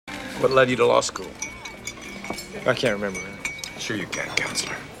What led you to law school? I can't remember. Sure you can,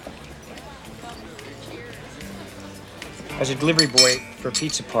 counselor. I was a delivery boy for a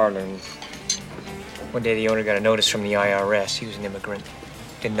pizza parlor, and one day the owner got a notice from the IRS. He was an immigrant.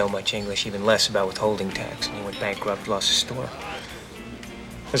 Didn't know much English, even less about withholding tax, and he went bankrupt, lost his store.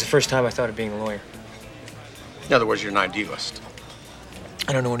 It was the first time I thought of being a lawyer. In other words, you're an idealist.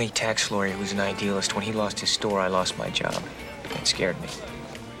 I don't know any tax lawyer who's an idealist. When he lost his store, I lost my job. It scared me.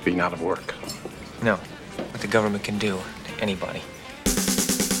 Being out of work. No, what the government can do to anybody.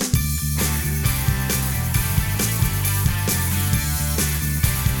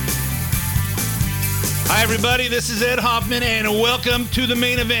 Hi, everybody. This is Ed Hoffman, and welcome to the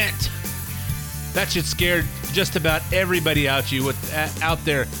main event. That should scare just about everybody out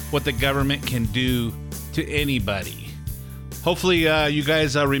there what the government can do to anybody. Hopefully, you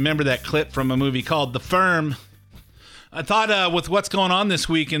guys remember that clip from a movie called The Firm. I thought with what's going on this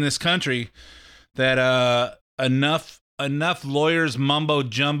week in this country that enough lawyers mumbo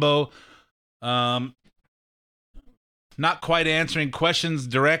jumbo, not quite answering questions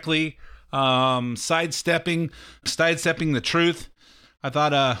directly, sidestepping the truth. I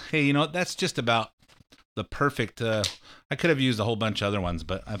thought, hey, you know, that's just about the perfect. I could have used a whole bunch of other ones,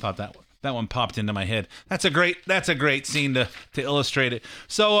 but I thought that one popped into my head. That's a great scene to illustrate it.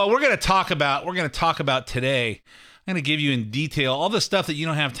 So we're gonna talk about today. I'm gonna give you in detail all the stuff that you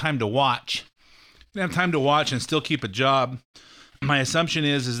don't have time to watch. You don't have time to watch and still keep a job. My assumption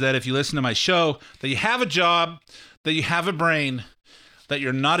is that if you listen to my show, that you have a job, that you have a brain, that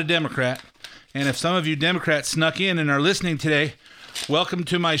you're not a Democrat. And if some of you Democrats snuck in and are listening today, welcome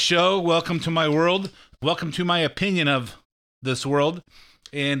to my show, welcome to my world, welcome to my opinion of this world.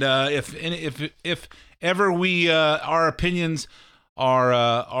 And if ever our opinions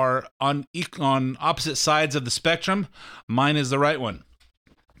are on opposite sides of the spectrum, mine is the right one.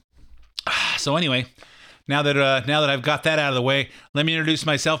 So anyway, now that I've got that out of the way, let me introduce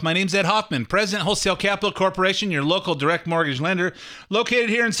myself. My name's Ed Hoffman, President, Wholesale Capital Corporation, your local direct mortgage lender, located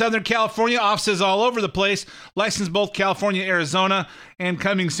here in Southern California, offices all over the place, licensed both California, Arizona, and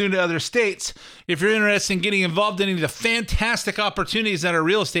coming soon to other states. If you're interested in getting involved in any of the fantastic opportunities that are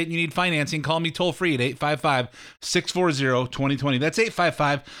real estate and you need financing, call me toll free at 855-640-2020. That's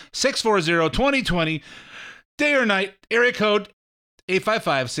 855-640-2020. Day or night, area code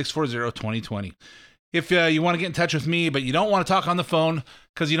 855-640-2020. If you want to get in touch with me, but you don't want to talk on the phone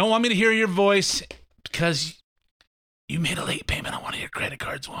because you don't want me to hear your voice because you made a late payment on one of your credit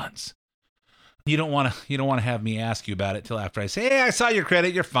cards once. You don't want to have me ask you about it till after I say, "Hey, I saw your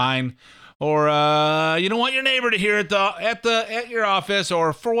credit, you're fine," or you don't want your neighbor to hear it at your office,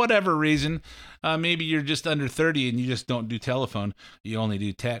 or for whatever reason, maybe you're just under 30 and you just don't do telephone, you only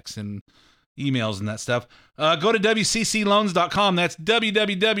do text and emails and that stuff. Go to WCCLoans.com. That's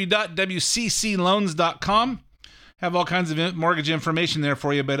www.WCCLoans.com. Have all kinds of mortgage information there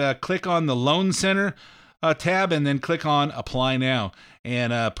for you, but click on the Loan Center tab and then click on Apply Now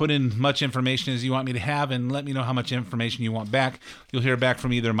and put in much information as you want me to have and let me know how much information you want back. You'll hear back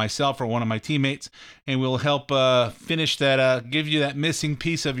from either myself or one of my teammates, and we'll help finish that, give you that missing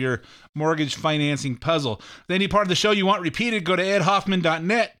piece of your mortgage financing puzzle. Any part of the show you want repeated, go to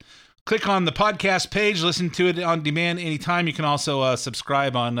edhoffman.net. Click on the podcast page, listen to it on demand anytime. You can also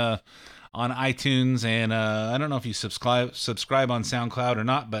subscribe on iTunes, and I don't know if you subscribe on SoundCloud or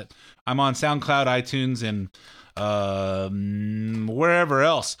not, but I'm on SoundCloud, iTunes, and wherever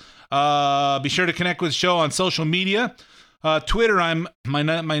else. Be sure to connect with the show on social media. Twitter,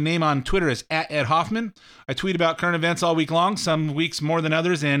 my name on Twitter is @Ed Hoffman. I tweet about current events all week long, some weeks more than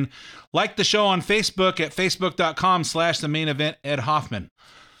others, and like the show on Facebook at facebook.com/the main event Ed Hoffman.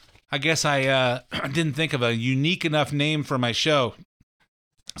 I guess I didn't think of a unique enough name for my show,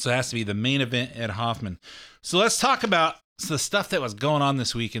 so it has to be the main event Ed Hoffman. So let's talk about the stuff that was going on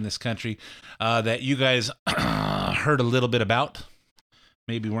this week in this country that you guys heard a little bit about,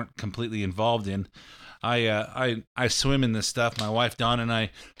 maybe weren't completely involved in. I swim in this stuff. My wife Dawn and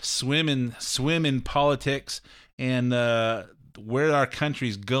I swim in politics and where our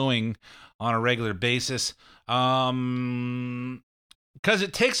country's going on a regular basis. Because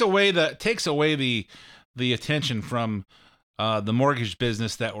it takes away the attention from the mortgage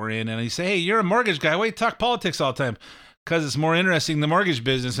business that we're in. And you say, "Hey, you're a mortgage guy. Why do you talk politics all the time?" Because it's more interesting the mortgage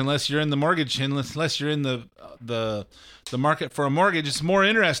business. Unless you're in the mortgage, unless you're in the market for a mortgage, it's more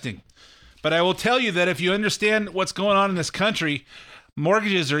interesting. But I will tell you that if you understand what's going on in this country,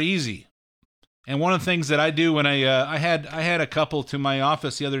 mortgages are easy. And one of the things that I do when I had a couple to my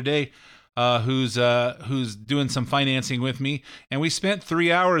office the other day. Who's doing some financing with me, and we spent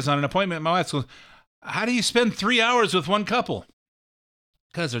 3 hours on an appointment. My wife goes, "How do you spend 3 hours with one couple?"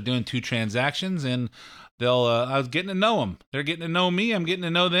 because they're doing 2 transactions, and I was getting to know them. They're getting to know me. I'm getting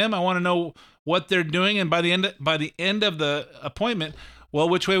to know them. I want to know what they're doing. And by the end of the appointment, well,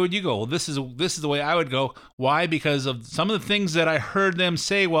 which way would you go? Well, this is the way I would go. Why? Because of some of the things that I heard them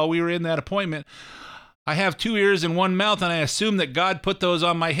say while we were in that appointment. I have 2 ears and 1 mouth, and I assume that God put those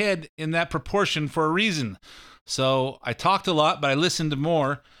on my head in that proportion for a reason. So I talked a lot, but I listened to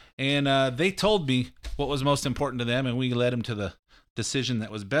more, and they told me what was most important to them, and we led them to the decision that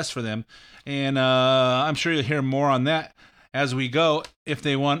was best for them. And I'm sure you'll hear more on that as we go if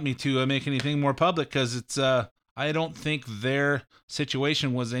they want me to make anything more public, because it's I don't think their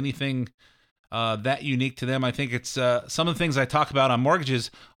situation was anything that unique to them. I think it's some of the things I talk about on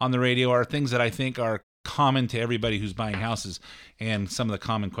mortgages on the radio are things that I think are common to everybody who's buying houses, and some of the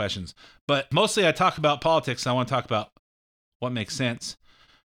common questions. But mostly I talk about politics. I want to talk about what makes sense,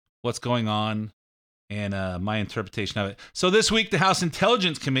 what's going on, and my interpretation of it. So this week, the House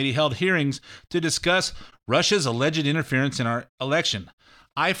Intelligence Committee held hearings to discuss Russia's alleged interference in our election.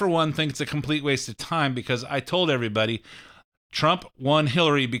 I, for one, think it's a complete waste of time, because I told everybody Trump won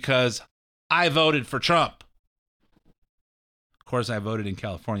Hillary because I voted for Trump. Of course, I voted in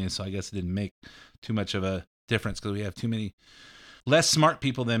California, so I guess it didn't make too much of a difference, because we have too many less smart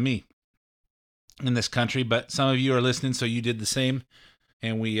people than me in this country. But some of you are listening, so you did the same,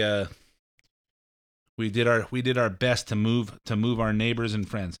 and we did our best to move our neighbors and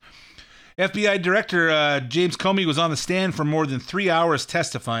friends. FBI Director James Comey was on the stand for more than 3 hours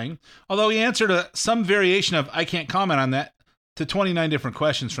testifying, although he answered some variation of "I can't comment on that" to 29 different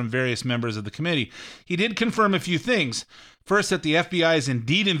questions from various members of the committee. He did confirm a few things. First, that the FBI is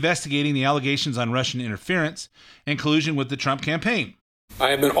indeed investigating the allegations on Russian interference and collusion with the Trump campaign.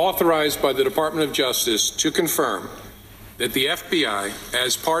 I have been authorized by the Department of Justice to confirm that the FBI,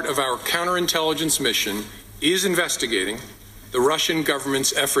 as part of our counterintelligence mission, is investigating the Russian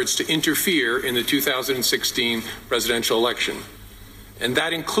government's efforts to interfere in the 2016 presidential election. And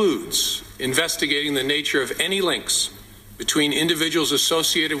that includes investigating the nature of any links between individuals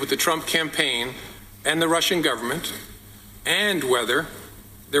associated with the Trump campaign and the Russian government, and whether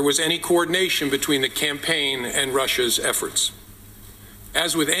there was any coordination between the campaign and Russia's efforts.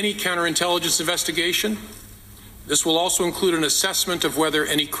 As with any counterintelligence investigation, this will also include an assessment of whether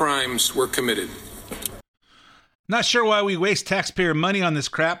any crimes were committed. Not sure why we waste taxpayer money on this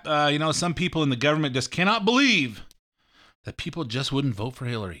crap. Some people in the government just cannot believe that people just wouldn't vote for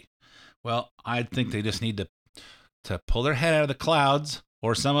Hillary. Well, I think they just need to pull their head out of the clouds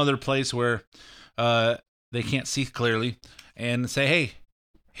or some other place where they can't see clearly and say, hey,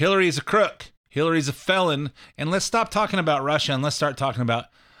 Hillary's a crook. Hillary's a felon. And let's stop talking about Russia, and let's start talking about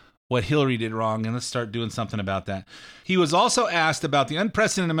what Hillary did wrong, and let's start doing something about that. He was also asked about the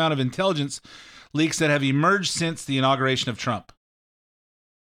unprecedented amount of intelligence leaks that have emerged since the inauguration of Trump.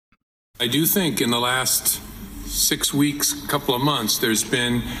 I do think in the last 6 weeks, couple of months, there's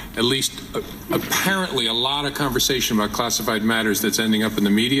been at least apparently a lot of conversation about classified matters that's ending up in the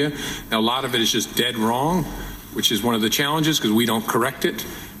media. Now, a lot of it is just dead wrong, which is one of the challenges because we don't correct it.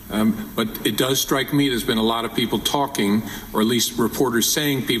 But it does strike me there's been a lot of people talking, or at least reporters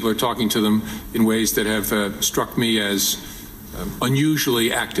saying people are talking to them in ways that have struck me as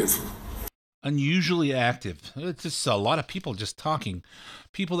unusually active. Unusually active. It's just a lot of people just talking.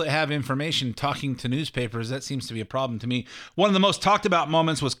 People that have information talking to newspapers, that seems to be a problem to me. One of the most talked about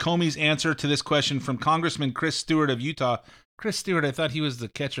moments was Comey's answer to this question from Congressman Chris Stewart of Utah. Chris Stewart, I thought he was the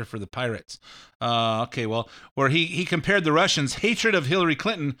catcher for the Pirates. Where he compared the Russians' hatred of Hillary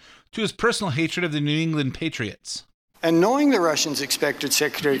Clinton to his personal hatred of the New England Patriots. And knowing the Russians expected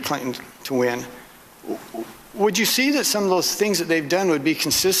Secretary Clinton to win, would you see that some of those things that they've done would be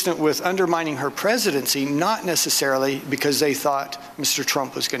consistent with undermining her presidency, not necessarily because they thought Mr.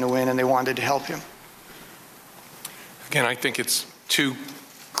 Trump was going to win and they wanted to help him? Again, I think it's two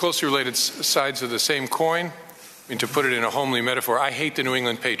closely related sides of the same coin. I mean, to put it in a homely metaphor, I hate the New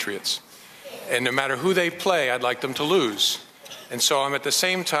England Patriots. And no matter who they play, I'd like them to lose. And so I'm at the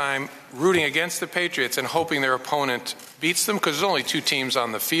same time rooting against the Patriots and hoping their opponent beats them, because there's only two teams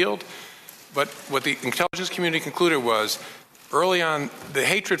on the field. But what the intelligence community concluded was, early on, the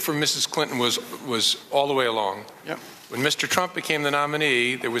hatred for Mrs. Clinton was all the way along. Yep. When Mr. Trump became the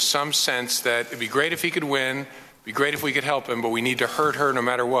nominee, there was some sense that it'd be great if he could win, it'd be great if we could help him, but we need to hurt her no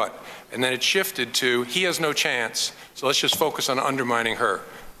matter what. And then it shifted to, he has no chance, so let's just focus on undermining her.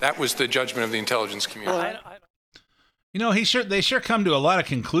 That was the judgment of the intelligence community. They sure come to a lot of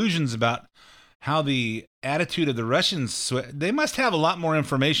conclusions about how the attitude of the Russians, they must have a lot more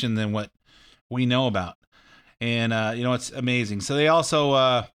information than what we know about. And, it's amazing. So they also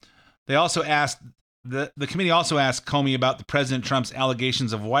asked The committee also asked Comey about the President Trump's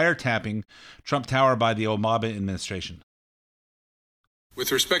allegations of wiretapping Trump Tower by the Obama administration.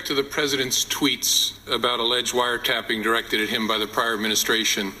 With respect to the president's tweets about alleged wiretapping directed at him by the prior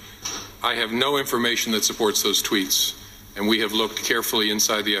administration, I have no information that supports those tweets, and we have looked carefully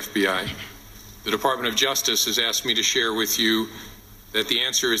inside the FBI. The Department of Justice has asked me to share with you that the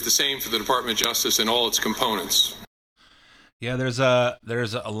answer is the same for the Department of Justice and all its components. Yeah, there's a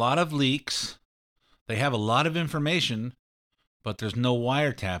lot of leaks. They have a lot of information, but there's no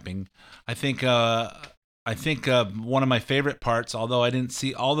wiretapping. I think one of my favorite parts, although I didn't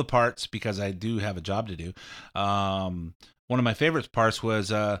see all the parts because I do have a job to do. One of my favorite parts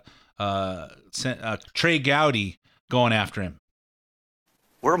was Trey Gowdy going after him.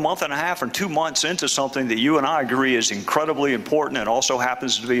 We're a month and a half or 2 months into something that you and I agree is incredibly important and also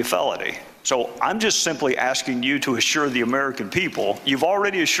happens to be a felony. So I'm just simply asking you to assure the American people, you've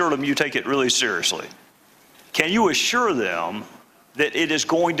already assured them you take it really seriously. Can you assure them that it is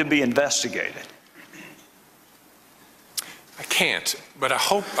going to be investigated? I can't, but I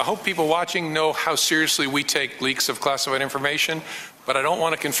hope people watching know how seriously we take leaks of classified information, but I don't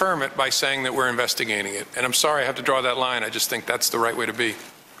want to confirm it by saying that we're investigating it. And I'm sorry I have to draw that line. I just think that's the right way to be.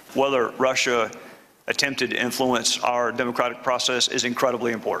 Whether Russia attempted to influence our democratic process is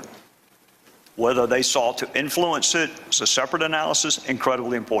incredibly important. Whether they sought to influence it is a separate analysis,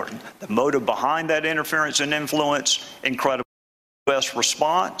 incredibly important. The motive behind that interference and influence, incredibly. U.S.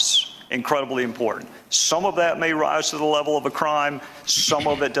 response, incredibly important. Some of that may rise to the level of a crime. Some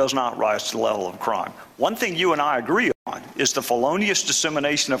of it does not rise to the level of a crime. One thing you and I agree on is the felonious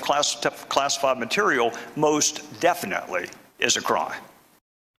dissemination of classified material most definitely is a crime.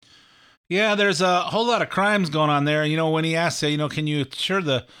 Yeah, there's a whole lot of crimes going on there. You know, when he asked, can you assure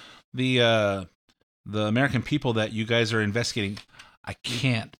the American people that you guys are investigating? I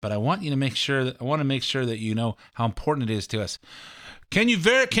can't, but I want you to make sure that you know how important it is to us. Can you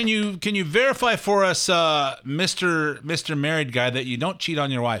verify for us, Mr. Married Guy, that you don't cheat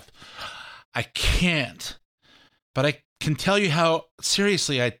on your wife? I can't, but I can tell you how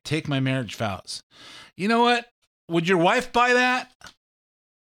seriously I take my marriage vows. You know what? Would your wife buy that?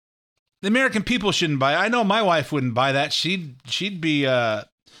 The American people shouldn't buy it. I know my wife wouldn't buy that. She'd be I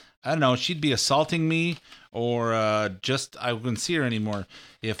don't know, she'd be assaulting me, or I wouldn't see her anymore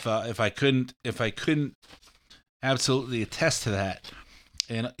if I couldn't absolutely attest to that.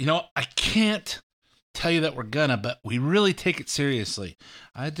 And I can't tell you that we're gonna, but we really take it seriously.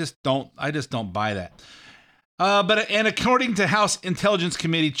 I just don't buy that. But according to House Intelligence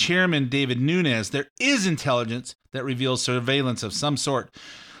Committee Chairman David Nunes, there is intelligence that reveals surveillance of some sort.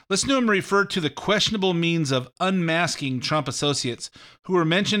 Listen to him refer to the questionable means of unmasking Trump associates who were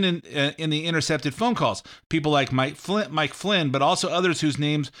mentioned in the intercepted phone calls. People like Mike Flynn, but also others whose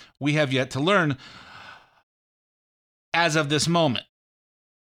names we have yet to learn as of this moment.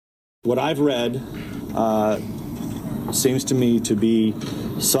 What I've read seems to me to be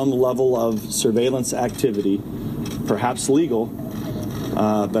some level of surveillance activity, perhaps legal,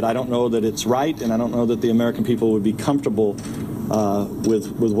 but I don't know that it's right, and I don't know that the American people would be comfortable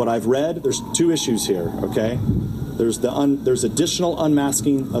with what I've read. There's two issues here, okay? There's additional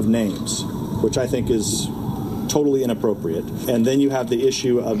unmasking of names, which I think is totally inappropriate, and then you have the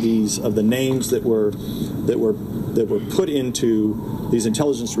issue of the names that were put into these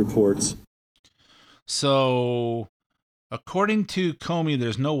intelligence reports. So, according to Comey,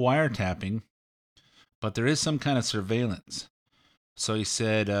 there's no wiretapping, but there is some kind of surveillance. So he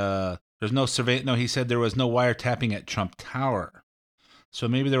said there's no surveillance. No, he said there was no wiretapping at Trump Tower. So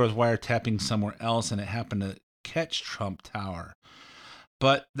maybe there was wiretapping somewhere else and it happened to catch Trump Tower.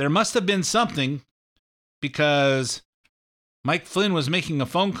 But there must have been something, because Mike Flynn was making a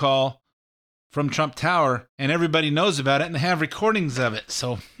phone call from Trump Tower and everybody knows about it and they have recordings of it.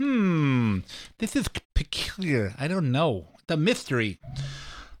 So, this is peculiar. I don't know. The mystery.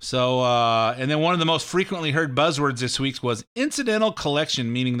 So, and then one of the most frequently heard buzzwords this week was incidental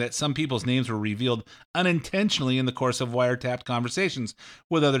collection, meaning that some people's names were revealed unintentionally in the course of wiretapped conversations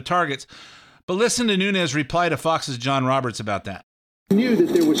with other targets. But listen to Nunes' reply to Fox's John Roberts about that. I knew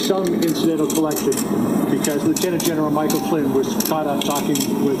that there was some incidental collection because Lieutenant General Michael Flynn was caught up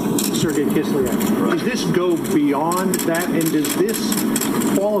talking with Sergei Kislyak. Right. Does this go beyond that, and does this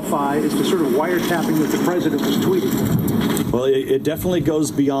qualify as the sort of wiretapping that the president was tweeting? Well, it definitely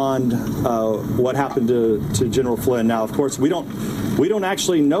goes beyond what happened to General Flynn. Now, of course, we don't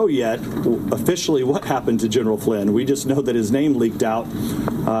actually know yet officially what happened to General Flynn. We just know that his name leaked out,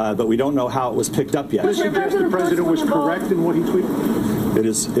 but we don't know how it was picked up yet. Does it suggest the president was correct in what he tweeted? It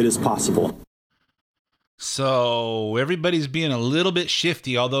is possible. So everybody's being a little bit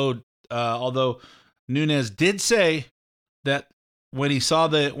shifty, although Nunes did say that when he saw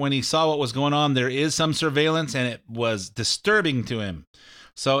what was going on, there is some surveillance, and it was disturbing to him.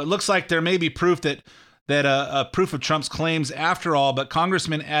 So it looks like there may be proof that proof of Trump's claims after all. But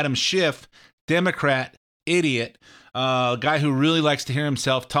Congressman Adam Schiff, Democrat, idiot, a guy who really likes to hear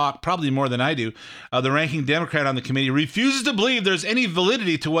himself talk, probably more than I do, the ranking Democrat on the committee, refuses to believe there's any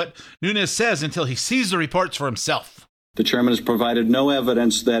validity to what Nunes says until he sees the reports for himself. The chairman has provided no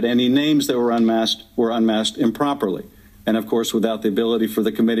evidence that any names that were unmasked improperly. And of course, without the ability for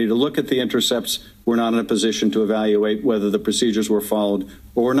the committee to look at the intercepts, we're not in a position to evaluate whether the procedures were followed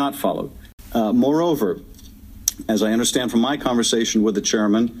or were not followed. Moreover, as I understand from my conversation with the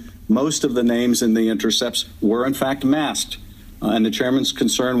chairman, most of the names in the intercepts were in fact masked. And the chairman's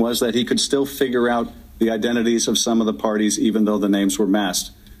concern was that he could still figure out the identities of some of the parties, even though the names were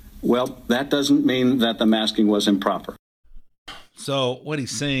masked. Well, that doesn't mean that the masking was improper. So what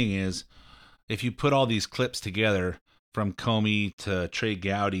he's saying is, if you put all these clips together, from Comey to Trey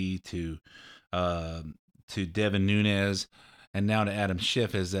Gowdy to Devin Nunes and now to Adam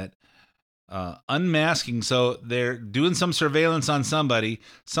Schiff, is that unmasking. So they're doing some surveillance on somebody.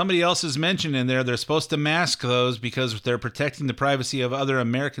 Somebody else is mentioned in there. They're supposed to mask those because they're protecting the privacy of other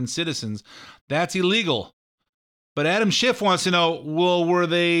American citizens. That's illegal. But Adam Schiff wants to know, well, were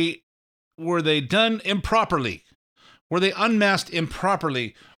they done improperly? Were they unmasked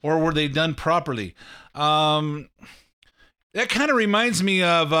improperly, or were they done properly? That kind of reminds me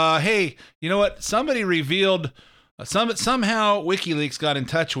of, hey, you know what? Somebody revealed, somehow WikiLeaks got in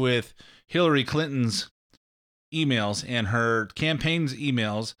touch with Hillary Clinton's emails and her campaign's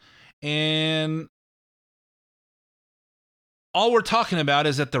emails, and all we're talking about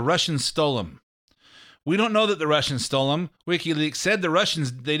is that the Russians stole them. We don't know that the Russians stole them. WikiLeaks said the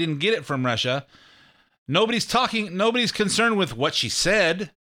Russians, they didn't get it from Russia. Nobody's concerned with what she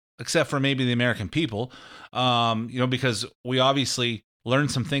said, except for maybe the American people, because we obviously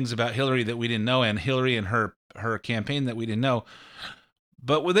learned some things about Hillary that we didn't know, and Hillary and her campaign that we didn't know.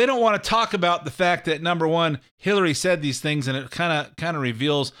 But they don't want to talk about the fact that, number one, Hillary said these things, and it kind of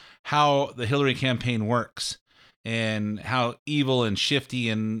reveals how the Hillary campaign works and how evil and shifty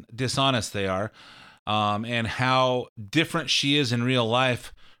and dishonest they are, and how different she is in real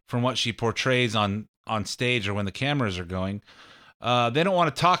life from what she portrays on stage or when the cameras are going. They don't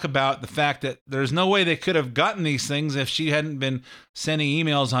want to talk about the fact that there's no way they could have gotten these things if she hadn't been sending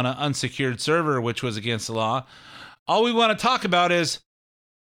emails on an unsecured server, which was against the law. All we want to talk about is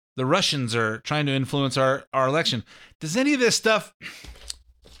the Russians are trying to influence our election. Does any of this stuff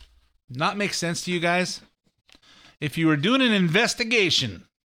not make sense to you guys? If you were doing an investigation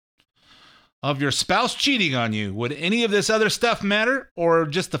of your spouse cheating on you, would any of this other stuff matter, or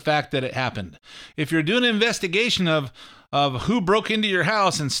just the fact that it happened? If you're doing an investigation of who broke into your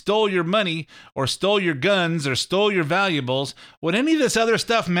house and stole your money or stole your guns or stole your valuables, would any of this other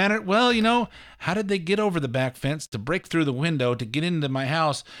stuff matter? Well, how did they get over the back fence to break through the window to get into my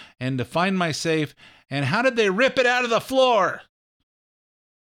house and to find my safe? And how did they rip it out of the floor?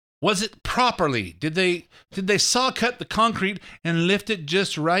 Was it properly? Did they saw cut the concrete and lift it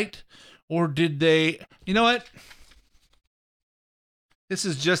just right? Or did they, you know what? This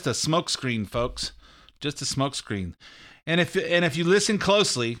is just a smokescreen, folks. Just a smokescreen. And if you listen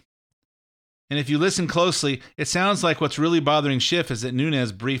closely, it sounds like what's really bothering Schiff is that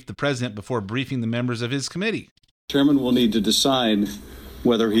Nunes briefed the president before briefing the members of his committee. Chairman will need to decide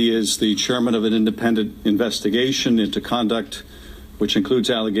whether he is the chairman of an independent investigation into conduct which includes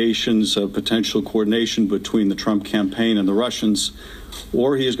allegations of potential coordination between the Trump campaign and the Russians,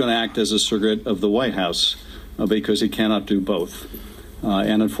 or he is going to act as a surrogate of the White House because he cannot do both.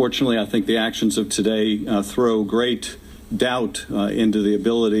 And unfortunately, I think the actions of today throw great doubt into the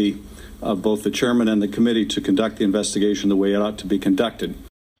ability of both the chairman and the committee to conduct the investigation the way it ought to be conducted.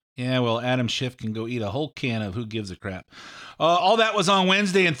 Yeah, well, Adam Schiff can go eat a whole can of who gives a crap. All that was on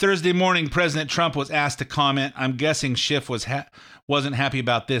Wednesday, and Thursday morning, President Trump was asked to comment. I'm guessing Schiff wasn't happy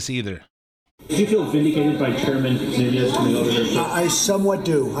about this either. Did you feel vindicated by Chairman Nunes coming over here? I somewhat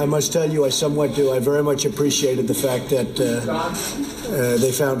do. I must tell you, I somewhat do. I very much appreciated the fact that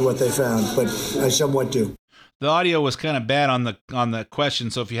they found what they found, but I somewhat do. The audio was kind of bad on the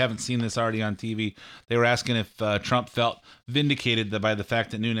question, so if you haven't seen this already on TV, they were asking if Trump felt vindicated by the fact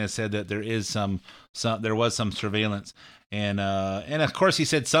that Nunes said that there was some surveillance, and of course he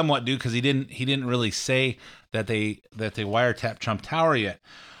said somewhat do because he didn't really say that they wiretapped Trump Tower yet.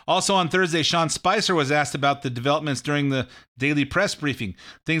 Also on Thursday, Sean Spicer was asked about the developments during the daily press briefing.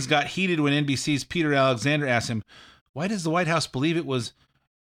 Things got heated when NBC's Peter Alexander asked him, "Why does the White House believe it was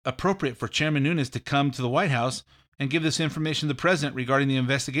appropriate for Chairman Nunes to come to the White House and give this information to the president regarding the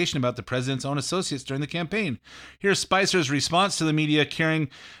investigation about the president's own associates during the campaign. Here's Spicer's response to the media caring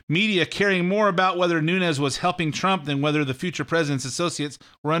more about whether Nunes was helping Trump than whether the future president's associates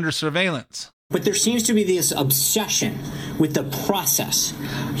were under surveillance. But there seems to be this obsession with the process.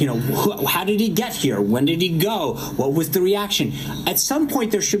 You know, how did he get here? When did he go? What was the reaction? At some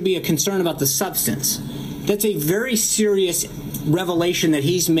point, there should be a concern about the substance. That's a very serious revelation that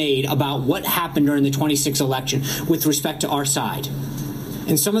he's made about what happened during the 26 election with respect to our side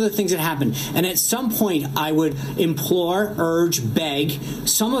and some of the things that happened. And at some point, I would implore, urge, beg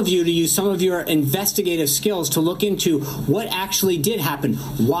some of you to use some of your investigative skills to look into what actually did happen.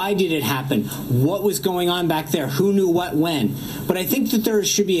 Why did it happen? What was going on back there? Who knew what when? But I think that there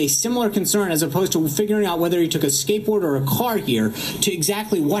should be a similar concern as opposed to figuring out whether he took a skateboard or a car here to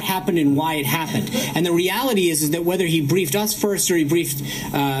exactly what happened and why it happened. And the reality is that whether he briefed us first or he briefed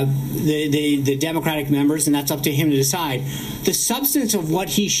the Democratic members, and that's up to him to decide, the substance of what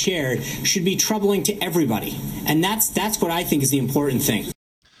he shared should be troubling to everybody. And that's what I think is the important thing.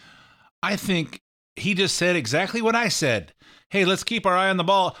 I think he just said exactly what I said. Hey, let's keep our eye on the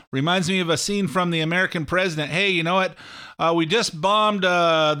ball. Reminds me of a scene from The American President. Hey, you know what? We just bombed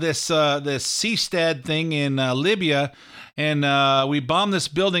this Seastad thing in Libya, and we bombed this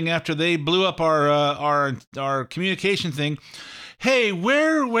building after they blew up our communication thing. Hey,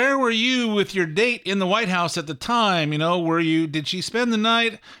 where were you with your date in the White House at the time? You know, did she spend the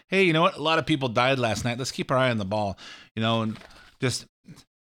night? Hey, you know what? A lot of people died last night. Let's keep our eye on the ball. You know, and just,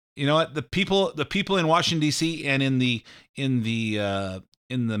 you know what? The people in Washington D.C. and in the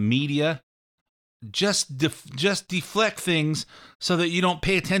media just deflect things so that you don't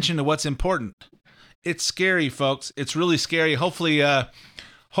pay attention to what's important. It's scary, folks. It's really scary. Hopefully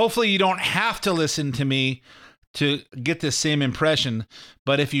you don't have to listen to me to get this same impression,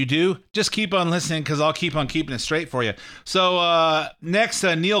 but if you do, just keep on listening because I'll keep on keeping it straight for you. So next,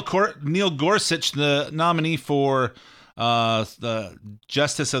 Neil Gorsuch, the nominee for the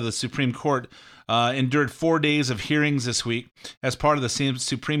Justice of the Supreme Court, endured 4 days of hearings this week as part of the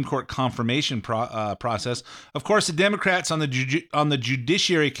Supreme Court confirmation process. Of course, the Democrats on the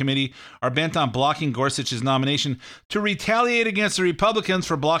Judiciary Committee are bent on blocking Gorsuch's nomination to retaliate against the Republicans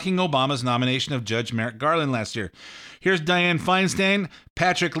for blocking Obama's nomination of Judge Merrick Garland last year. Here's Dianne Feinstein,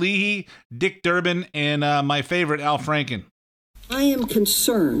 Patrick Leahy, Dick Durbin, and my favorite, Al Franken. I am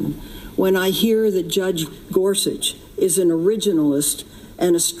concerned when I hear that Judge Gorsuch is an originalist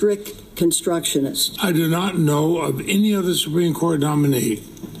and a strict constructionist. I do not know of any other Supreme Court nominee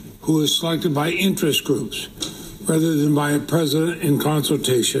who is selected by interest groups rather than by a president in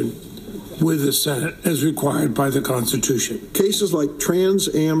consultation with the Senate as required by the Constitution. Cases like Trans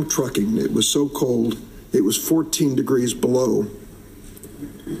Am trucking, it was so cold, it was 14 degrees below.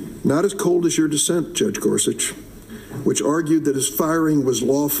 Not as cold as your dissent, Judge Gorsuch, which argued that his firing was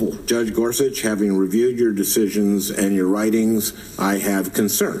lawful. Judge Gorsuch, having reviewed your decisions and your writings, I have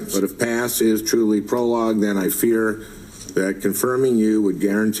concerns. But if past is truly prologue, then I fear that confirming you would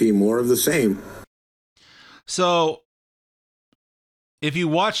guarantee more of the same. So, if you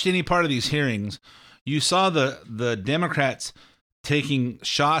watched any part of these hearings, you saw the Democrats taking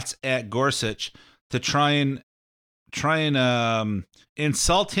shots at Gorsuch to try and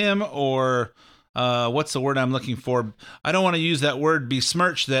insult him or what's the word I'm looking for? I don't want to use that word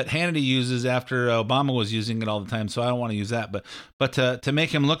besmirch that Hannity uses after Obama was using it all the time, so I don't want to use that. But to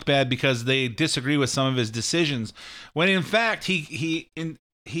make him look bad because they disagree with some of his decisions, when in fact he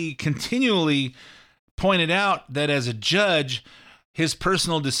continually pointed out that as a judge, his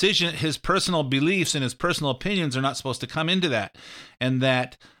personal decision, his personal beliefs, and his personal opinions are not supposed to come into that, and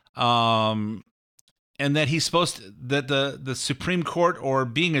that he's supposed to, that the Supreme Court, or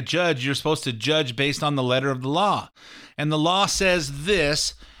being a judge, you're supposed to judge based on the letter of the law, and the law says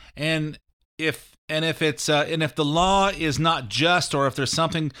this, and if the law is not just, or if there's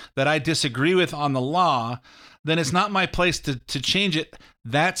something that I disagree with on the law, then it's not my place to change it.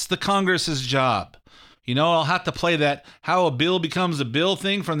 That's the Congress's job. You know, I'll have to play that how a bill becomes a bill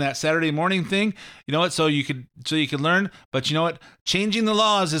thing from that Saturday morning thing. You know what? So you could learn. But you know what? Changing the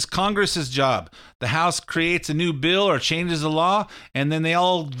laws is Congress's job. The House creates a new bill or changes the law, and then they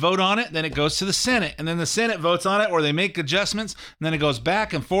all vote on it. Then it goes to the Senate, and then the Senate votes on it, or they make adjustments, and then it goes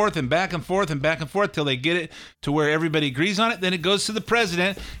back and forth and back and forth and back and forth till they get it to where everybody agrees on it. Then it goes to the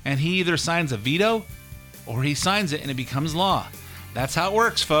president, and he either signs a veto or he signs it, and it becomes law. That's how it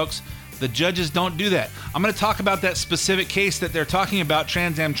works, folks. The judges don't do that. I'm going to talk about that specific case that they're talking about,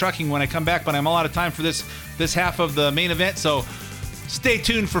 Trans Am trucking, when I come back, but I'm all out of time for this half of the main event, so stay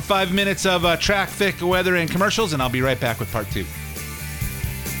tuned for 5 minutes of traffic, weather, and commercials, and I'll be right back with part 2.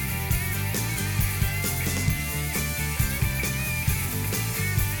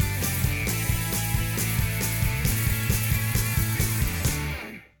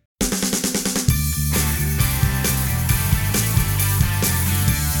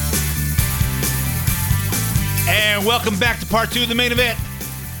 and welcome back to part 2 of the main event.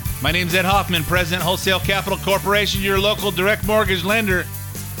 My name's Ed Hoffman, President, Wholesale Capital Corporation, your local direct mortgage lender.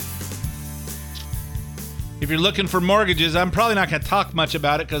 If you're looking for mortgages, I'm probably not going to talk much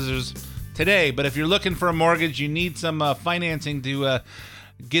about it because there's today, but if you're looking for a mortgage, you need some financing to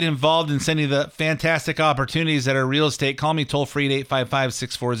get involved in sending the fantastic opportunities that are real estate. Call me toll free at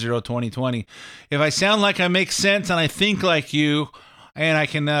 855-640-2020. If I sound like I make sense and I think like you, and I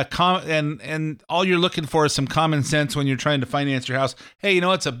can and all you're looking for is some common sense when you're trying to finance your house. Hey, you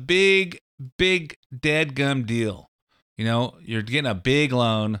know, it's a big dadgum deal. You know, you're getting a big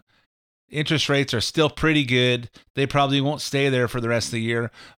loan. Interest rates are still pretty good. They probably won't stay there for the rest of the year,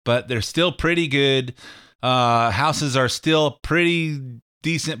 but they're still pretty good. Houses are still pretty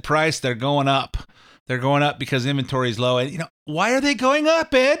decent price. They're going up. They're going up because inventory is low. And, you know, why are they going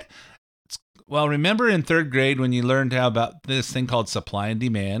up, Ed? Well, remember in 3rd grade when you learned how about this thing called supply and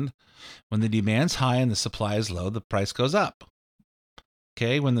demand? When the demand's high and the supply is low, the price goes up.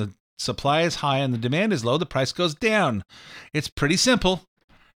 Okay, when the supply is high and the demand is low, the price goes down. It's pretty simple.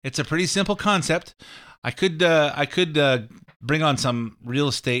 It's a pretty simple concept. I could bring on some real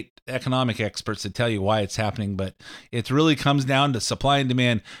estate economic experts to tell you why it's happening, but it really comes down to supply and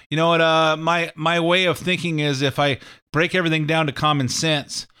demand. You know what? My way of thinking is if I break everything down to common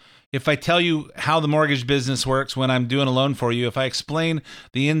sense, if I tell you how the mortgage business works when I'm doing a loan for you, if I explain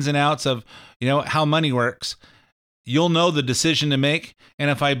the ins and outs of, you know, how money works, you'll know the decision to make. And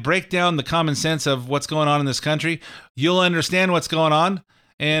if I break down the common sense of what's going on in this country, you'll understand what's going on.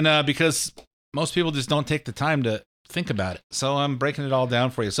 And because most people just don't take the time to think about it. So I'm breaking it all down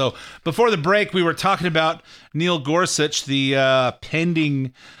for you. So before the break, we were talking about Neil Gorsuch, the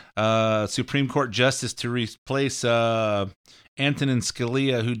pending Supreme Court justice to replace Antonin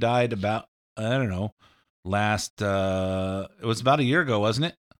Scalia, who died about, I don't know, it was about a year ago, wasn't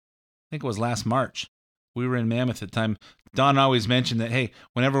it? I think it was last March. We were in Mammoth at the time. Don always mentioned that, hey,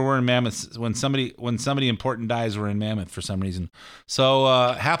 whenever we're in Mammoth, when somebody important dies, we're in Mammoth for some reason. So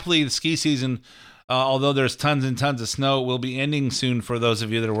happily, the ski season, although there's tons and tons of snow, will be ending soon for those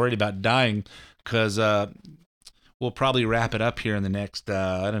of you that are worried about dying, because we'll probably wrap it up here in the next,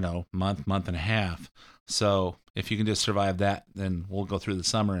 month and a half. So if you can just survive that, then we'll go through the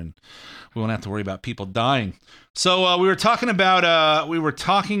summer and we won't have to worry about people dying. So we were talking about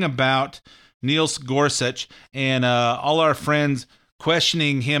Neil Gorsuch and all our friends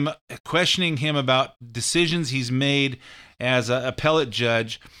questioning him about decisions he's made as an appellate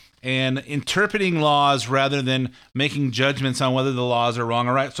judge and interpreting laws rather than making judgments on whether the laws are wrong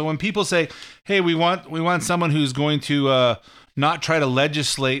or right. So when people say, "Hey, we want someone who's going to not try to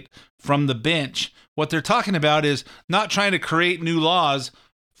legislate from the bench," what they're talking about is not trying to create new laws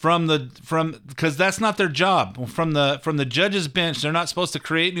because that's not their job. From the judge's bench, they're not supposed to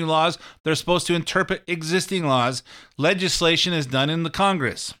create new laws. They're supposed to interpret existing laws. Legislation is done in the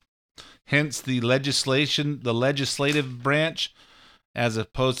Congress. Hence the legislative branch, as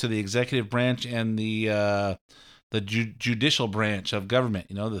opposed to the executive branch and the judicial branch of government.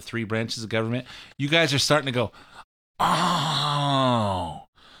 You know, the 3 branches of government. You guys are starting to go, oh,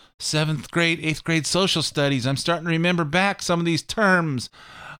 7th grade, 8th grade social studies. I'm starting to remember back some of these terms.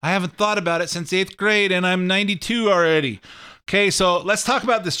 I haven't thought about it since 8th grade, and I'm 92 already. Okay, so let's talk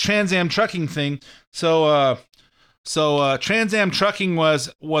about this Trans Am trucking thing. So Trans Am trucking was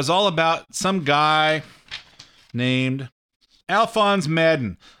all about some guy named Alphonse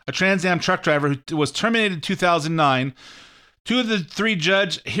Madden, a Trans Am truck driver who was terminated in 2009. Two of the three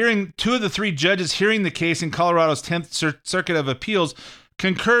judges hearing the case in Colorado's 10th Circuit of Appeals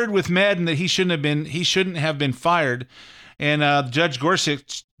concurred with Madden that he shouldn't have been fired, and Judge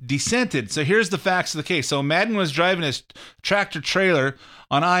Gorsuch dissented. So here's the facts of the case. So Madden was driving his tractor trailer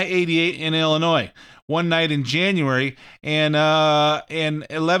on I-88 in Illinois one night in January, and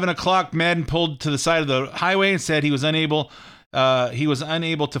 11 o'clock, Madden pulled to the side of the highway and said he was unable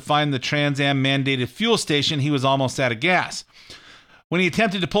to find the Trans Am mandated fuel station. He was almost out of gas. When he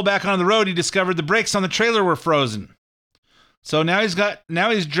attempted to pull back onto the road, he discovered the brakes on the trailer were frozen. So now he's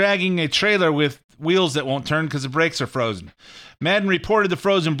dragging a trailer with wheels that won't turn because the brakes are frozen. Madden reported the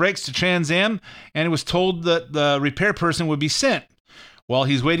frozen brakes to Trans Am, and it was told that the repair person would be sent. While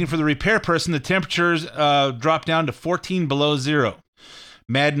he's waiting for the repair person, the temperatures dropped down to 14 below zero.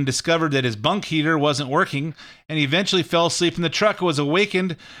 Madden discovered that his bunk heater wasn't working, and he eventually fell asleep in the truck. Was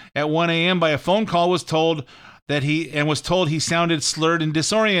awakened at 1 a.m. by a phone call. Was told he sounded slurred and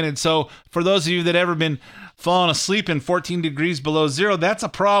disoriented. So for those of you that ever been falling asleep in 14 degrees below zero, that's a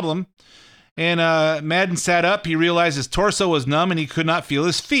problem. And Madden sat up. He realized his torso was numb and he could not feel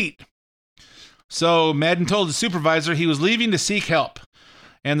his feet. So Madden told the supervisor he was leaving to seek help.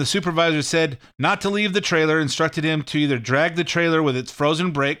 And the supervisor said not to leave the trailer, instructed him to either drag the trailer with its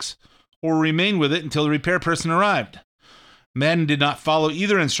frozen brakes or remain with it until the repair person arrived. Madden did not follow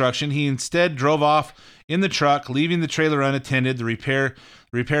either instruction. He instead drove off in the truck, leaving the trailer unattended. The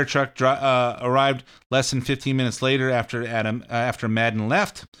repair truck arrived less than 15 minutes later after Madden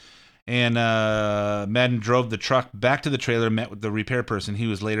left. And Madden drove the truck back to the trailer, met with the repair person. He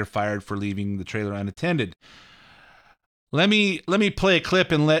was later fired for leaving the trailer unattended. Let me play a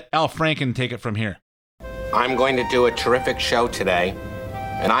clip and let Al Franken take it from here. I'm going to do a terrific show today,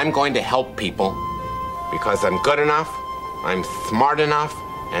 and I'm going to help people because I'm good enough, I'm smart enough,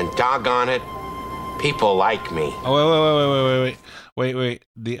 and doggone it, people like me. Oh, wait.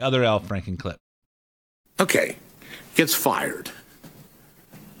 The other Al Franken clip. Okay, gets fired.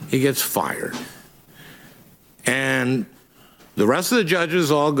 He gets fired. And the rest of the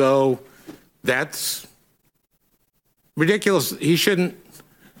judges all go, that's ridiculous. You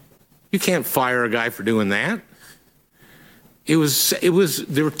can't fire a guy for doing that. There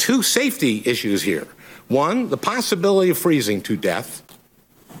were two safety issues here. One, the possibility of freezing to death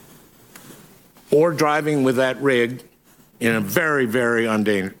or driving with that rig in a very,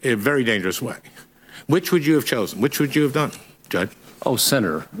 very dangerous way. Which would you have chosen? Which would you have done, Judge? Oh,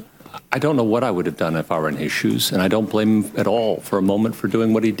 Senator, I don't know what I would have done if I were in his shoes, and I don't blame him at all for a moment for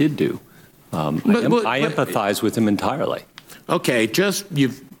doing what he did do. I empathize with him entirely. Okay,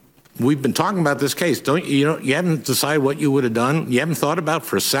 we've been talking about this case. You haven't decided what you would have done? You haven't thought about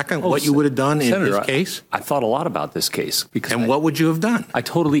for a second what you would have done in this case? I thought a lot about this case. And what would you have done? I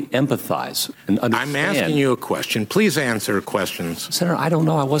totally empathize and understand. I'm asking you a question. Please answer questions. Senator, I don't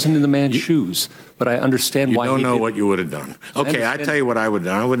know. I wasn't in the man's shoes, but I understand why he did. You don't know what you would have done. Okay, I tell you what I would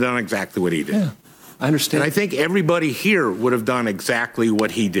have done. I would have done exactly what he did. Yeah, I understand. And I think everybody here would have done exactly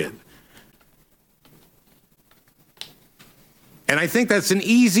what he did. And I think that's an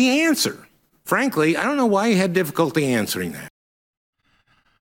easy answer. Frankly, I don't know why he had difficulty answering that.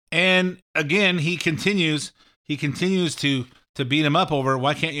 And again, he continues to beat him up over,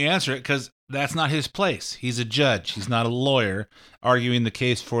 why can't you answer it? Because that's not his place. He's a judge. He's not a lawyer arguing the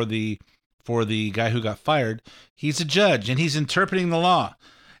case for the guy who got fired. He's a judge, and he's interpreting the law.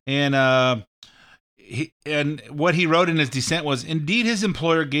 And what he wrote in his dissent was, indeed, his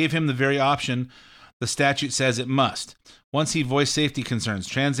employer gave him the very option the statute says it must. Once he voiced safety concerns,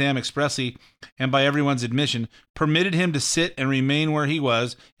 Trans Am expressly, and by everyone's admission, permitted him to sit and remain where he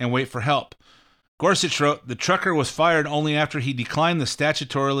was and wait for help. Gorsuch wrote, the trucker was fired only after he declined the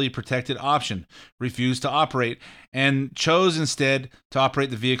statutorily protected option, refused to operate, and chose instead to operate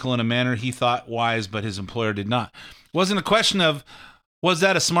the vehicle in a manner he thought wise, but his employer did not. It wasn't a question of, was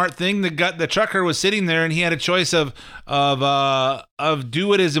that a smart thing? The trucker was sitting there and he had a choice of do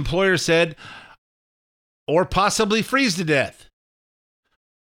what his employer said, or possibly freeze to death.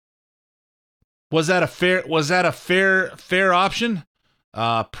 Was that a fair option?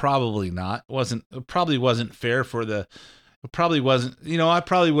 Probably not. It probably wasn't fair for the. It probably wasn't. I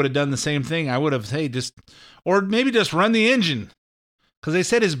probably would have done the same thing. I would have, or maybe just run the engine, because they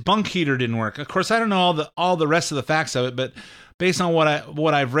said his bunk heater didn't work. Of course, I don't know all the rest of the facts of it, but based on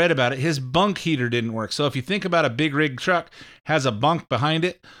what I've read about it, his bunk heater didn't work. So if you think about a big rig truck, has a bunk behind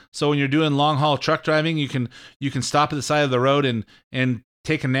it. So when you're doing long haul truck driving, you can stop at the side of the road and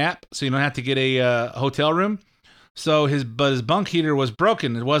take a nap, so you don't have to get a hotel room. So his bunk heater was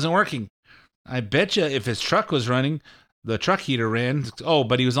broken. It wasn't working. I bet you if his truck was running, the truck heater ran. Oh,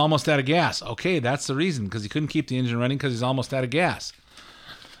 but he was almost out of gas. Okay, that's the reason, because he couldn't keep the engine running because he's almost out of gas.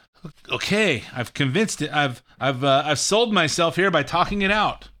 Okay, I've convinced it. I've sold myself here by talking it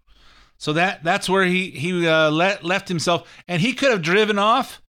out. So that's where he left himself, and he could have driven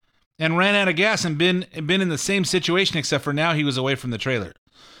off and ran out of gas and been in the same situation, except for now he was away from the trailer.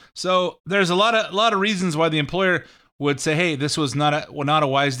 So there's a lot of reasons why the employer would say, "Hey, this was not a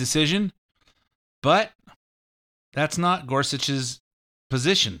wise decision," but that's not Gorsuch's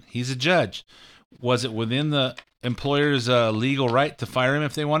position. He's a judge. Was it within the employer's legal right to fire him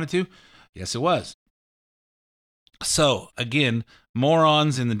if they wanted to? Yes, it was. So again,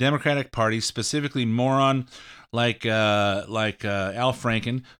 morons in the Democratic Party, specifically moron like Al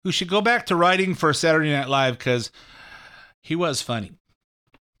Franken, who should go back to writing for Saturday Night Live, because he was funny,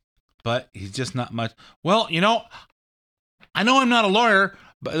 but he's just not much. Well, I know I'm not a lawyer,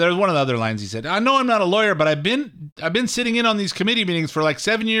 but there's one of the other lines he said. I know I'm not a lawyer, but I've been sitting in on these committee meetings for like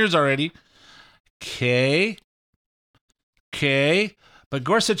 7 years already. Okay. But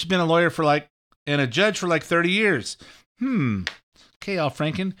Gorsuch has been a lawyer and a judge for like 30 years. Okay, Al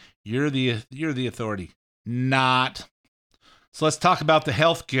Franken, you're the authority. Not. So let's talk about the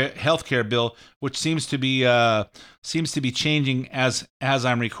healthcare bill, which seems to be changing as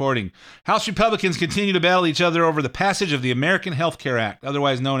I'm recording. House Republicans continue to battle each other over the passage of the American Health Care Act,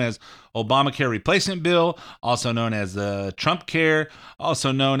 otherwise known as Obamacare Replacement Bill, also known as the Trump Care,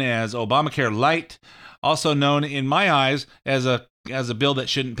 also known as Obamacare Light, also known in my eyes as a bill that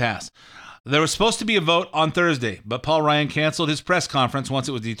shouldn't pass. There was supposed to be a vote on Thursday, but Paul Ryan canceled his press conference once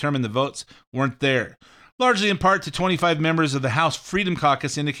it was determined the votes weren't there, largely in part to 25 members of the House Freedom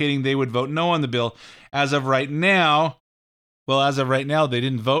Caucus indicating they would vote no on the bill. As of right now, they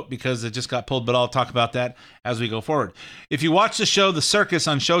didn't vote because it just got pulled, but I'll talk about that as we go forward. If you watch the show The Circus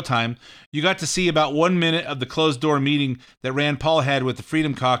on Showtime, you got to see about 1 minute of the closed-door meeting that Rand Paul had with the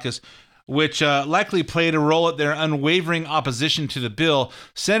Freedom Caucus, which likely played a role at their unwavering opposition to the bill.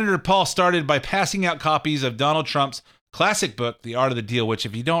 Senator Paul started by passing out copies of Donald Trump's classic book, The Art of the Deal, which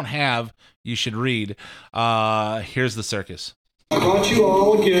if you don't have, you should read. Here's The Circus. I brought you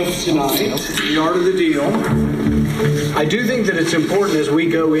all a gift tonight, The Art of the Deal. I do think that it's important as we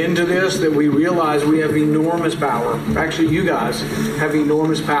go into this that we realize we have enormous power. Actually, you guys have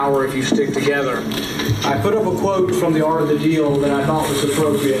enormous power if you stick together. I put up a quote from The Art of the Deal that I thought was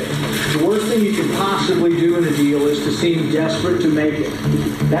appropriate. The worst thing you can possibly do in a deal is to seem desperate to make it.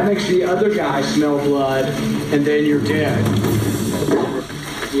 That makes the other guy smell blood, and then you're dead.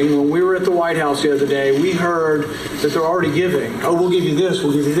 When we were at the White House the other day, we heard that they're already giving. Oh, we'll give you this,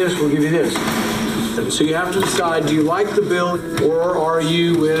 we'll give you this, we'll give you this. So you have to decide, do you like the bill, or are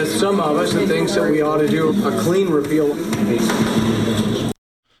you with some of us that thinks that we ought to do a clean repeal?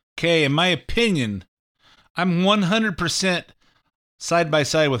 Okay, in my opinion, I'm 100% side by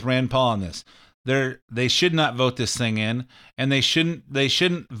side with Rand Paul on this. They should not vote this thing in, and they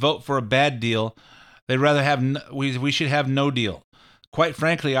shouldn't vote for a bad deal. They'd rather have we should have no deal. Quite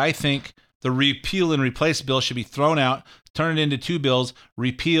frankly, I think the repeal and replace bill should be thrown out, turn it into two bills,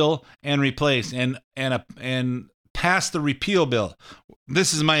 repeal and replace, and pass the repeal bill.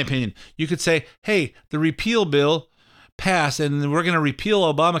 This is my opinion. You could say, hey, the repeal bill passed, and we're going to repeal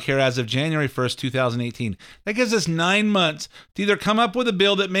Obamacare as of January 1st, 2018. That gives us 9 months to either come up with a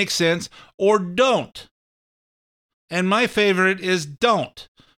bill that makes sense or don't. And my favorite is don't.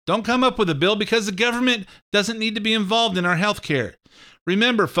 Don't come up with a bill because the government doesn't need to be involved in our health care.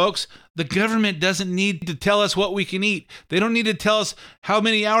 Remember, folks, the government doesn't need to tell us what we can eat. They don't need to tell us how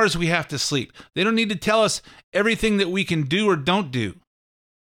many hours we have to sleep. They don't need to tell us everything that we can do or don't do.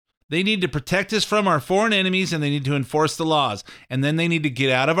 They need to protect us from our foreign enemies, and they need to enforce the laws. And then they need to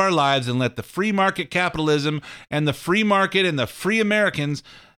get out of our lives and let the free market capitalism and the free market and the free Americans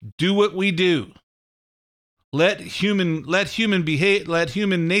do what we do. Let human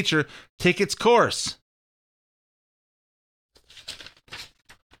nature take its course.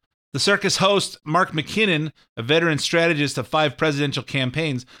 The circus host, Mark McKinnon, a veteran strategist of 5 presidential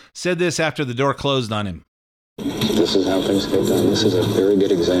campaigns, said this after the door closed on him. This is how things get done. This is a very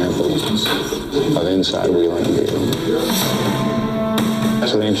good example of inside wheeling and dealing.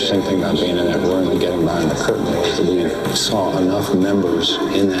 So the interesting thing about being in that room and getting behind the curtain was that we saw enough members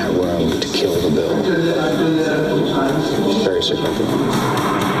in that room to kill the bill. It's very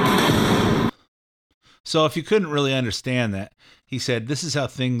significant. So if you couldn't really understand that, he said, this is how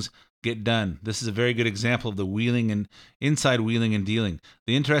things get done. This is a very good example of the wheeling and inside wheeling and dealing.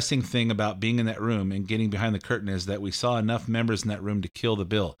 The interesting thing about being in that room and getting behind the curtain is that we saw enough members in that room to kill the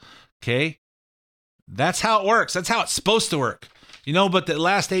bill. Okay? That's how it works. That's how it's supposed to work. You know, but the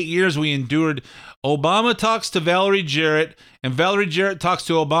last 8 years we endured, Obama talks to Valerie Jarrett, and Valerie Jarrett talks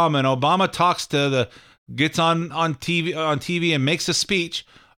to Obama, and Obama gets on TV and makes a speech.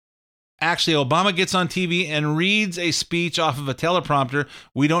 Actually, Obama gets on TV and reads a speech off of a teleprompter.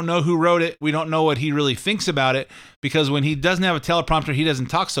 We don't know who wrote it. We don't know what he really thinks about it, because when he doesn't have a teleprompter, he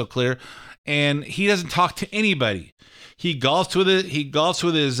doesn't talk so clear, and he doesn't talk to anybody. He golfs with it. He golfs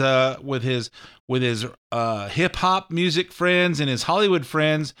with his hip hop music friends and his Hollywood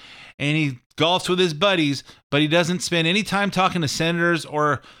friends, and he golfs with his buddies. But he doesn't spend any time talking to senators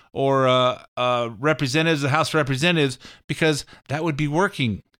or representatives of the House of Representatives, because that would be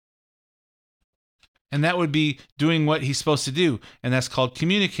working. And that would be doing what he's supposed to do, and that's called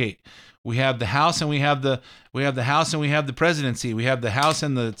communicate. We have the House and we have the House and we have the presidency. We have the House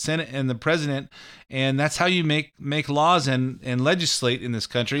and the Senate and the president, and that's how you make laws and legislate in this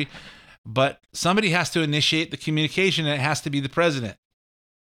country. But somebody has to initiate the communication, and it has to be the president.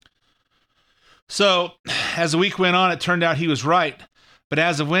 So as the week went on, it turned out he was right. But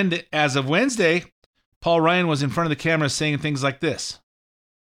as of Wednesday, Paul Ryan was in front of the camera saying things like this.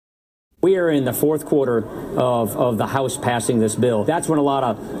 We are in the fourth quarter of the House passing this bill. That's when a lot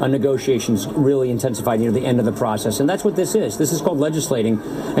of negotiations really intensified near the end of the process. And that's what this is. This is called legislating.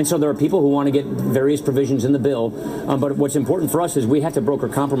 And so there are people who want to get various provisions in the bill. But what's important for us is we have to broker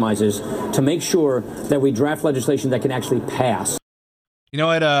compromises to make sure that we draft legislation that can actually pass. You know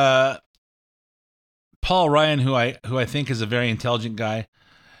what? Paul Ryan, who I think is a very intelligent guy,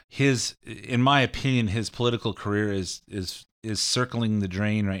 in my opinion, his political career is circling the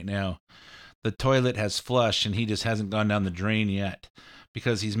drain right now. The toilet has flushed and he just hasn't gone down the drain yet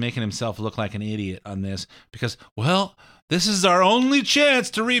because he's making himself look like an idiot on this because, well, this is our only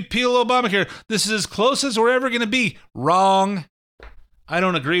chance to repeal Obamacare. This is as close as we're ever going to be. Wrong. I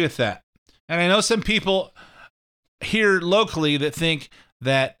don't agree with that. And I know some people here locally that think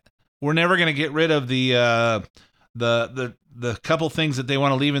that we're never going to get rid of the couple things that they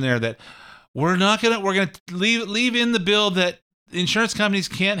want to leave in there, that we're going to leave in the bill that insurance companies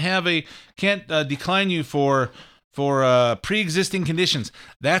can't decline you for pre-existing conditions.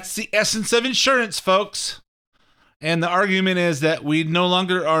 That's the essence of insurance, folks. And the argument is that we no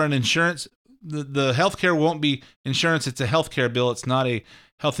longer are an insurance. The healthcare won't be insurance. It's a healthcare bill. It's not a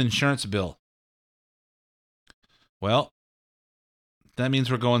health insurance bill. Well, that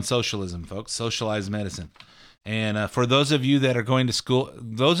means we're going socialism, folks. Socialized medicine. And for those of you that are going to school,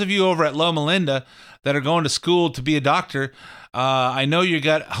 those of you over at Loma Linda that are going to school to be a doctor, I know you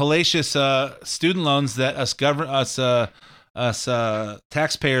got hellacious student loans that us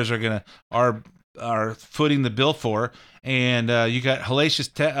taxpayers are footing the bill for, and you got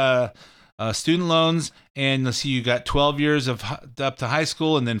hellacious student loans, and let's see, you got 12 years of up to high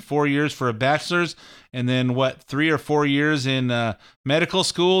school, and then 4 years for a bachelor's, and then 3 or 4 years in medical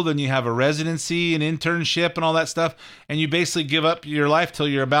school. Then you have a residency and internship and all that stuff, and you basically give up your life till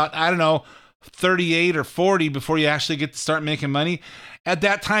you're about, 38 or 40 before you actually get to start making money. At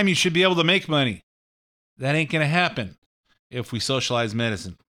that time, you should be able to make money. That ain't going to happen if we socialize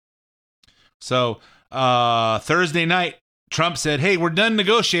medicine. So Thursday night, Trump said, hey, we're done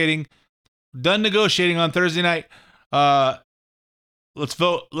negotiating on Thursday night. Let's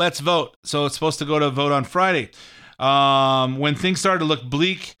vote. So it's supposed to go to vote on Friday. When things started to look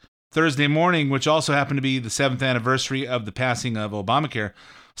bleak Thursday morning, which also happened to be the 7th anniversary of the passing of Obamacare,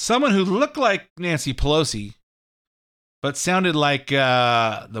 someone who looked like Nancy Pelosi, but sounded like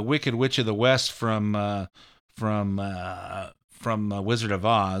the Wicked Witch of the West from Wizard of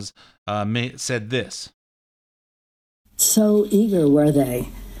Oz, said this. So eager were they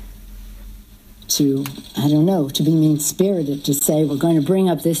to be mean-spirited, to say we're going to bring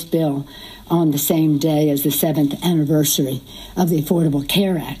up this bill on the same day as the 7th anniversary of the Affordable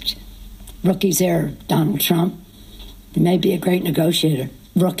Care Act. Rookie's error, Donald Trump. You may be a great negotiator.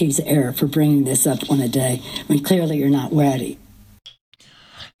 Rookie's error for bringing this up on a day when clearly you're not ready.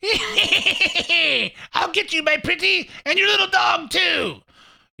 I'll get you, my pretty, and your little dog, too.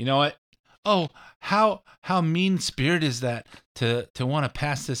 You know what? Oh, how mean-spirited is that to want to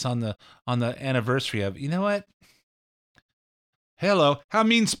pass this on the anniversary of? You know what? Hello, how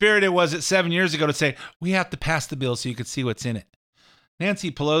mean-spirited was it 7 years ago to say, we have to pass the bill so you could see what's in it? Nancy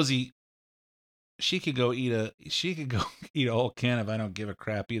Pelosi, she could go eat a whole can of I don't give a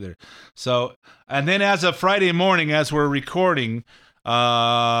crap either. So, and then as of Friday morning, as we're recording,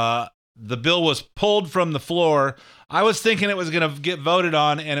 the bill was pulled from the floor. I was thinking it was going to get voted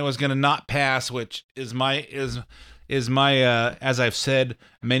on and it was going to not pass, which is my as I've said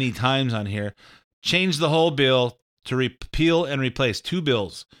many times on here, change the whole bill to repeal and replace. 2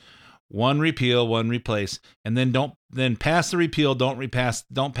 bills. One repeal, one replace, and then pass the repeal, don't pass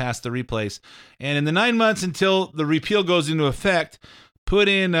the replace. And in the 9 months until the repeal goes into effect, put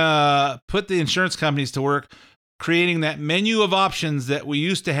the insurance companies to work creating that menu of options that we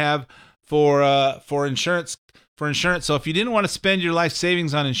used to have for insurance. So if you didn't want to spend your life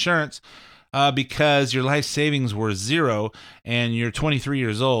savings on insurance because your life savings were 0 and you're 23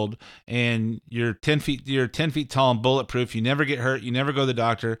 years old and you're 10 feet tall and bulletproof, you never get hurt, you never go to the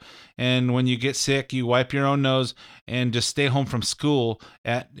doctor, and when you get sick, you wipe your own nose and just stay home from school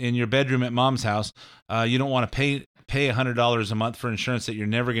in your bedroom at mom's house. You don't want to pay $100 a month for insurance that you're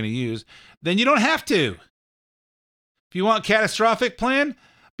never going to use. Then you don't have to. If you want a catastrophic plan,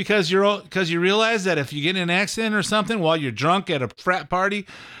 because you realize that if you get in an accident or something while you're drunk at a frat party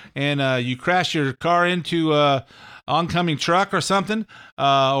and you crash your car into a oncoming truck or something,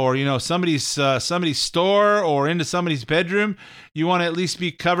 or somebody's store or into somebody's bedroom, you want to at least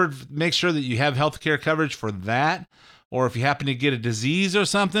be covered. Make sure that you have health care coverage for that. Or if you happen to get a disease or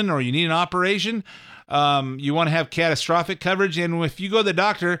something, or you need an operation, you want to have catastrophic coverage. And if you go to the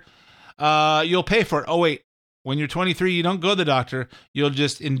doctor, you'll pay for it. Oh wait, When you're 23, you don't go to the doctor. You'll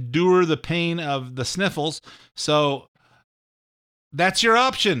just endure the pain of the sniffles. So that's your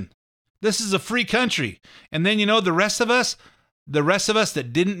option. This is a free country. And then, the rest of us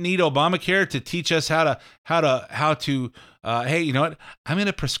that didn't need Obamacare to teach us how to hey, you know what? I'm going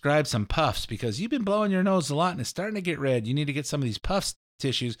to prescribe some puffs because you've been blowing your nose a lot and it's starting to get red. You need to get some of these puffs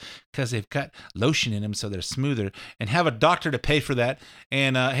tissues because they've got lotion in them so they're smoother, and have a doctor to pay for that.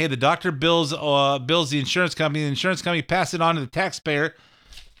 And hey, the doctor bills the insurance company. The insurance company passes it on to the taxpayer.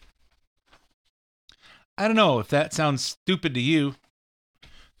 I don't know if that sounds stupid to you.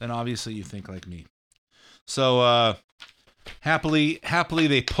 Then obviously you think like me. So happily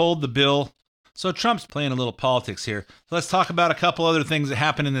they pulled the bill. So Trump's playing a little politics here. So let's talk about a couple other things that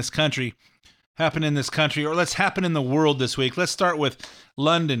happened in this country, or let's happen in the world this week. Let's start with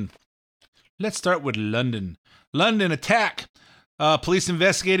London. London attack. Police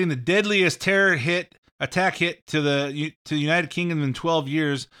investigating the deadliest terror attack to the United Kingdom in 12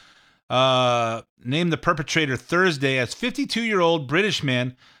 years. Named the perpetrator Thursday as 52-year-old British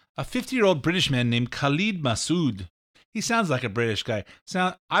man. A 50-year-old British man named Khalid Masood. He sounds like a British guy.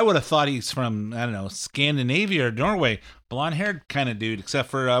 I would have thought he's from, I don't know, Scandinavia or Norway. Blonde-haired kind of dude, except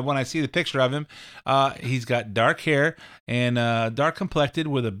for when I see the picture of him. He's got dark hair and dark-complected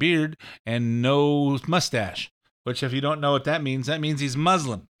with a beard and no mustache, which if you don't know what that means he's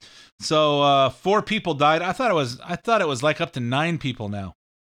Muslim. So 4 people died. I thought it was like up to 9 people now.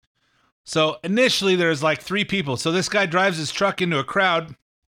 So initially there's like 3 people. So this guy drives his truck into a crowd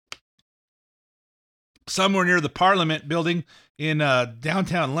somewhere near the Parliament building in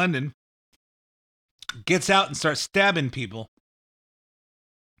downtown London, gets out and starts stabbing people.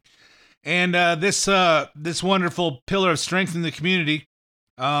 And this wonderful pillar of strength in the community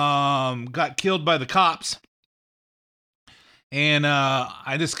got killed by the cops. And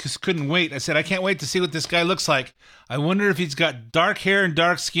I just couldn't wait. I said, I can't wait to see what this guy looks like. I wonder if he's got dark hair and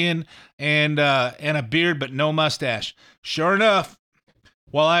dark skin and a beard but no mustache. Sure enough,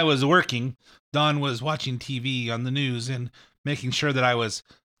 while I was working, Dawn was watching TV on the news and making sure that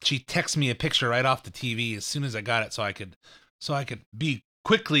she texted me a picture right off the TV as soon as I got it so I could be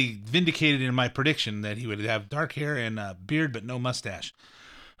quickly vindicated in my prediction that he would have dark hair and a beard but no mustache.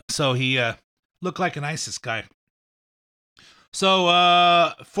 So he looked like an ISIS guy.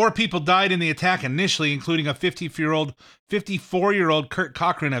 So 4 people died in the attack initially, including a 54-year-old Kurt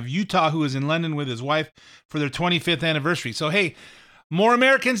Cochran of Utah who was in London with his wife for their 25th anniversary. So hey, more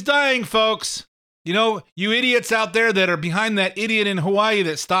Americans dying, folks. You idiots out there that are behind that idiot in Hawaii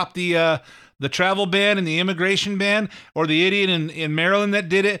that stopped the travel ban and the immigration ban, or the idiot in Maryland that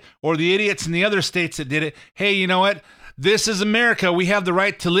did it, or the idiots in the other states that did it. Hey, you know what? This is America. We have the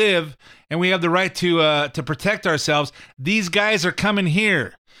right to live, and we have the right to protect ourselves. These guys are coming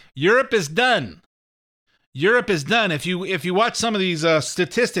here. Europe is done. If you watch some of these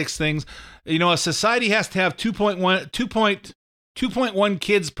statistics things, a society has to have 2.1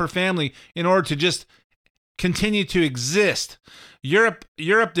 kids per family in order to just continue to exist. Europe,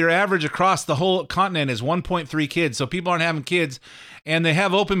 their average across the whole continent is 1.3 kids. So people aren't having kids, and they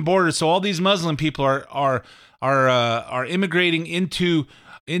have open borders. So all these Muslim people are immigrating into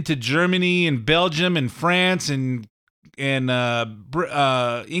Germany and Belgium and France and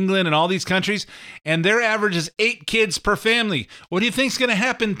England and all these countries, and their average is 8 kids per family. What do you think is going to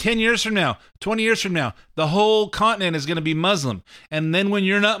happen 10 years from now, 20 years from now? The whole continent is going to be Muslim, and then when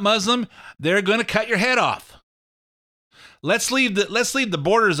you're not Muslim, they're going to cut your head off. Let's leave the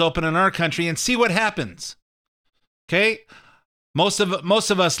borders open in our country and see what happens. Okay, most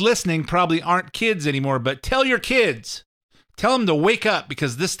of us listening probably aren't kids anymore, but tell your kids, tell them to wake up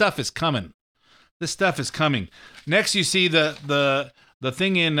because this stuff is coming. This stuff is coming. Next, you see the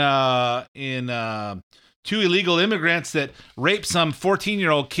thing in 2 illegal immigrants that raped some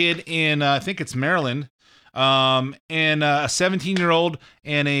 14-year-old kid in I think it's Maryland, and a 17-year-old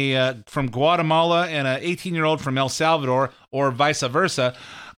and a from Guatemala and a 18-year-old from El Salvador, or vice versa,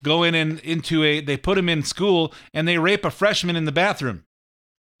 go in and they put him in school and they rape a freshman in the bathroom.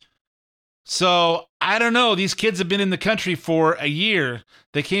 So I don't know. These kids have been in the country for a year.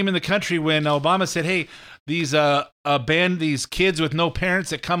 They came in the country when Obama said, "Hey, these ban these kids with no parents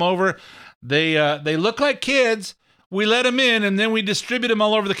that come over. They look like kids. We let them in, and then we distribute them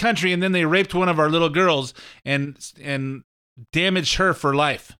all over the country. And then they raped one of our little girls and damaged her for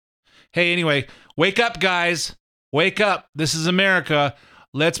life." Hey, anyway, wake up, guys. Wake up. This is America.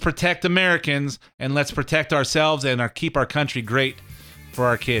 Let's protect Americans, and let's protect ourselves and keep our country great for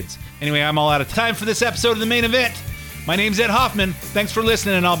our kids. Anyway, I'm all out of time for this episode of The Main Event. My name's Ed Hoffman. Thanks for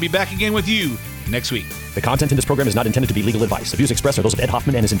listening, and I'll be back again with you next week. The content in this program is not intended to be legal advice. The views expressed are those of Ed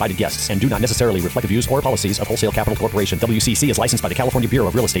Hoffman and his invited guests and do not necessarily reflect the views or policies of Wholesale Capital Corporation. WCC is licensed by the California Bureau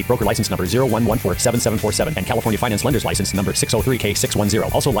of Real Estate, broker license number 01147747 and California Finance Lenders License number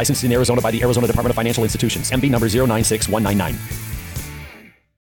 603K610. Also licensed in Arizona by the Arizona Department of Financial Institutions, MB number 096199.